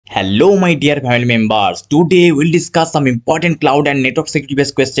Hello my dear family members, today we'll discuss some important cloud and network security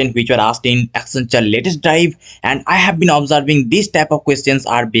based questions which were asked in Accenture latest drive, and I have been observing these type of questions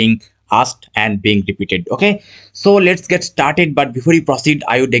are being asked and being repeated. Okay, so let's get started, but before we proceed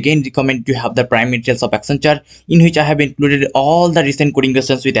I would again recommend to have the prime materials of Accenture, in which I have included all the recent coding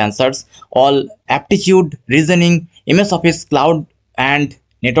questions with answers, all aptitude, reasoning, MS Office, cloud and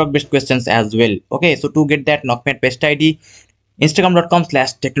network based questions as well. Okay, so to get that, knock my paste ID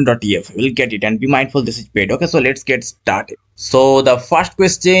instagram.com/tekno.ef. We'll get it, and be mindful this is paid. Okay, so let's get started. So the first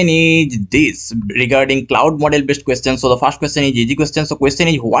question is this regarding cloud model based question. So the first question is easy question. So question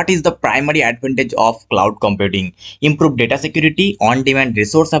is, what is the primary advantage of cloud computing? Improved data security, on demand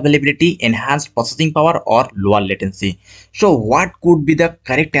resource availability, enhanced processing power, or lower latency? So what could be the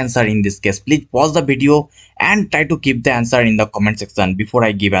correct answer in this case? Please pause the video and try to keep the answer in the comment section before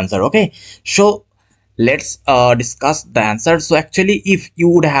I give answer. Okay, so let's discuss the answer. So actually, if you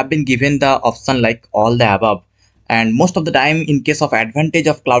would have been given the option like all the above, and most of the time in case of advantage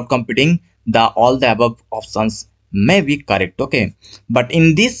of cloud computing, the all the above options may be correct. Okay, but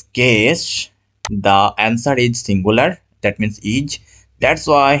in this case the answer is singular, that means is. That's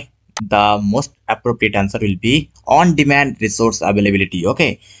why the most appropriate answer will be on demand resource availability.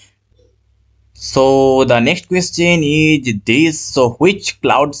 Okay, so the next question is this. So which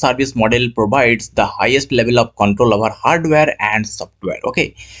cloud service model provides the highest level of control over hardware and software?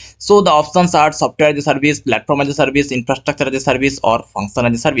 Okay, so the options are software as a service, platform as a service, infrastructure as a service, or function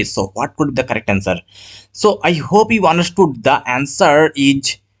as a service. So what could be the correct answer? So I hope you understood the answer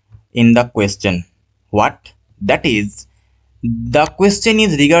is in the question. What that is, the question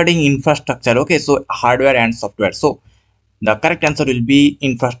is regarding infrastructure. Okay, so hardware and software. So the correct answer will be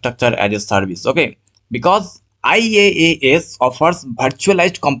infrastructure as a service. Okay, because IaaS offers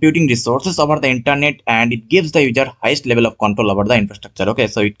virtualized computing resources over the internet, and it gives the user highest level of control over the infrastructure. Okay,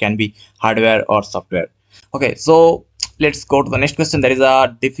 so it can be hardware or software. Okay, so let's go to the next question. There is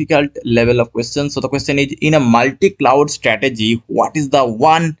a difficult level of question. So the question is, in a multi-cloud strategy, what is the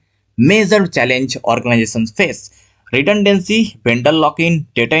one major challenge organizations face? Redundancy, vendor lock-in,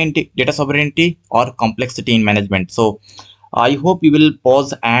 data sovereignty, or complexity in management? So I hope you will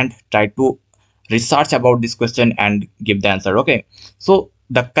pause and try to research about this question and give the answer. Okay, so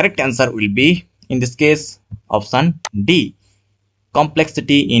the correct answer will be in this case option D,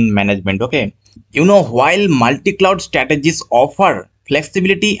 complexity in management. Okay, you know, while multi-cloud strategies offer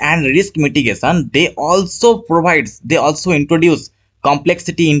flexibility and risk mitigation, they also introduce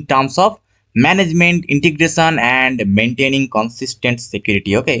complexity in terms of management, integration, and maintaining consistent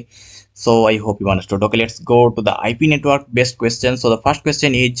security. Okay, so I hope you understood. Okay, let's go to the IP network based question. So the first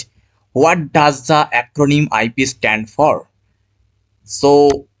question is, what does the acronym IP stand for? So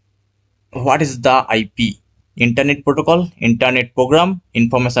what is the IP? Internet protocol, internet program,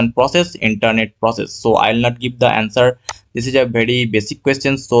 information process, internet process. So I'll not give the answer. This is a very basic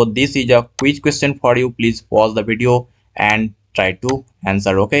question, so this is a quiz question for you. Please pause the video and try to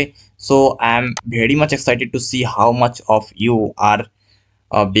answer. Okay, so I'm very much excited to see how much of you are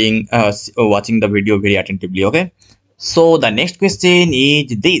watching the video very attentively. Okay, so the next question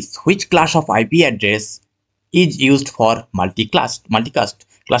is this: which class of IP address is used for multicast?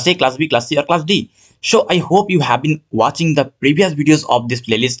 Class A, class B, class C, or class D? So I hope you have been watching the previous videos of this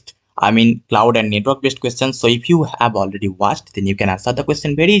playlist, I mean cloud and network based questions. So if you have already watched, then you can answer the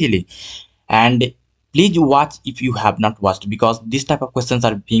question very easily, and please watch if you have not watched, because this type of questions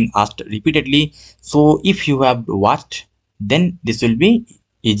are being asked repeatedly. So if you have watched, then this will be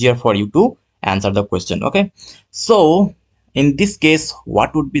easier for you to answer the question. Okay, so in this case,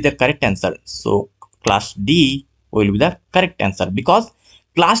 what would be the correct answer? So class D will be the correct answer, because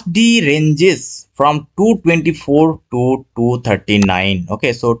class D ranges from 224 to 239.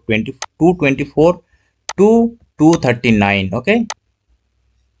 Okay, so 224 to 239. Okay,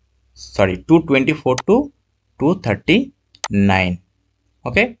 sorry, 224 to 239.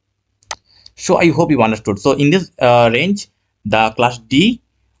 Okay, so I hope you understood. So in this range, the class D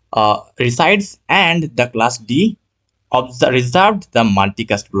resides, and the class D reserved the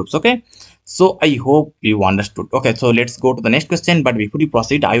multicast groups. Okay, so I hope you understood. Okay, so let's go to the next question, but before you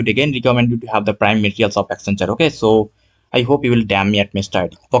proceed, I would again recommend you to have the prime materials of Accenture. Okay, so I hope you will damn me at my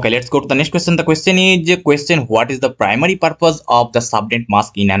study. Okay, let's go to the next question. The question is, what is the primary purpose of the subnet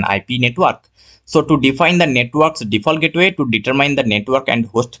mask in an IP network? So to define the network's default gateway, to determine the network and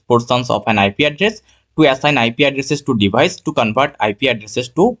host portions of an IP address, to assign IP addresses to device, to convert IP addresses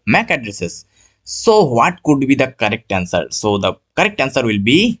to MAC addresses. So what could be the correct answer? So the correct answer will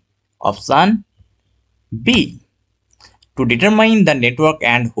be option B, to determine the network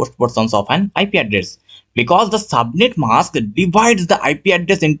and host portions of an IP address. because the subnet mask divides the IP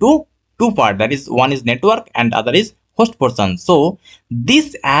address into two parts. That is, one is network and other is host portion. So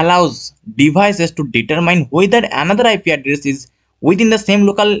this allows devices to determine whether another IP address is within the same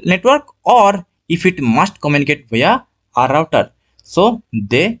local network or if it must communicate via a router. So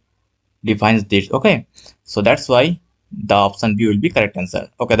they defines this. Okay, so that's why the option B will be correct answer.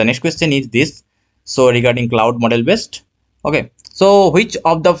 Okay, the next question is this. So regarding cloud model based. Okay, so which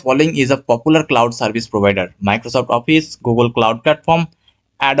of the following is a popular cloud service provider? Microsoft Office, Google Cloud Platform,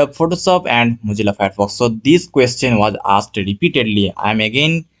 Adobe Photoshop, and Mozilla Firefox. So this question was asked repeatedly. I am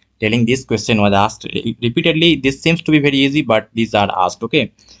again telling this question was asked repeatedly. This seems to be very easy, but these are asked.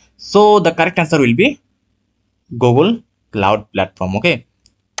 Okay, so the correct answer will be Google Cloud Platform. Okay,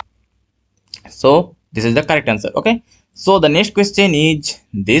 so this is the correct answer. Okay, so the next question is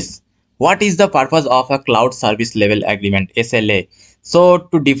this. What is the purpose of a cloud service level agreement, SLA? So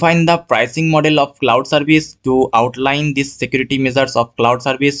to define the pricing model of cloud service, to outline these security measures of cloud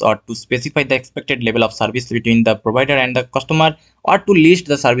service, or to specify the expected level of service between the provider and the customer, or to list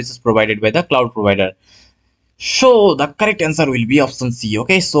the services provided by the cloud provider. So the correct answer will be option C.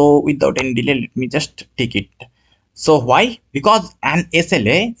 Okay, so without any delay, let me just take it. So why? Because an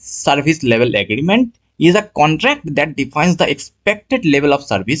SLA, service level agreement, is a contract that defines the expected level of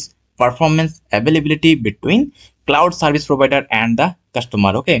service, performance, availability between cloud service provider and the customer.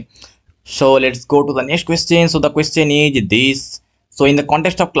 Okay, so let's go to the next question. So the question is this. So in the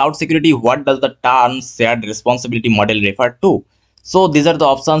context of cloud security, what does the term shared responsibility model refer to? So these are the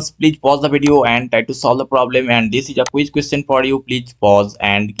options. Please pause the video and try to solve the problem. And this is a quiz question for you. Please pause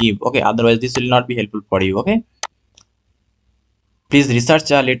and give. Okay, otherwise this will not be helpful for you. Okay, please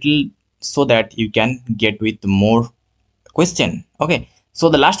research a little so that you can get with more question. Okay, so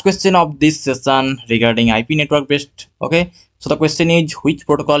the last question of this session regarding IP network based. Okay, so the question is, which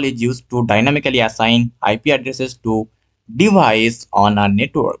protocol is used to dynamically assign IP addresses to device on a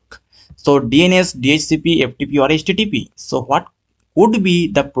network? So DNS, DHCP, FTP, or HTTP? So what would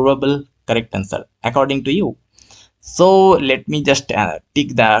be the probable correct answer according to you? So let me just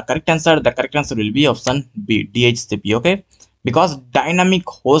tick the correct answer. The correct answer will be option B, DHCP. Okay, because dynamic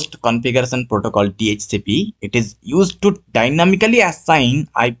host configuration protocol, DHCP, it is used to dynamically assign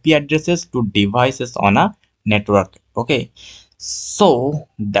IP addresses to devices on a network. Okay, so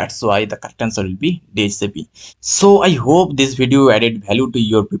that's why the correct answer will be DHCP. So I hope this video added value to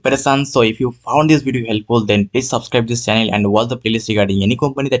your preparation. So if you found this video helpful, then please subscribe this channel and watch the playlist regarding any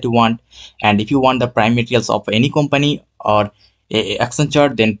company that you want. And if you want the prime materials of any company or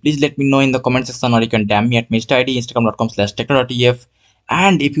Accenture, then please let me know in the comment section, or you can DM me at mr.id instagram.com/techno.ef.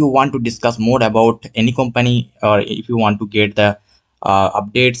 And if you want to discuss more about any company, or if you want to get the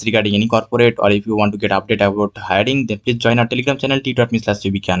updates regarding any corporate, or if you want to get update about hiring, then please join our Telegram channel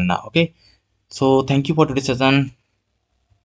t.me/cbcan. Okay, so thank you for today's session.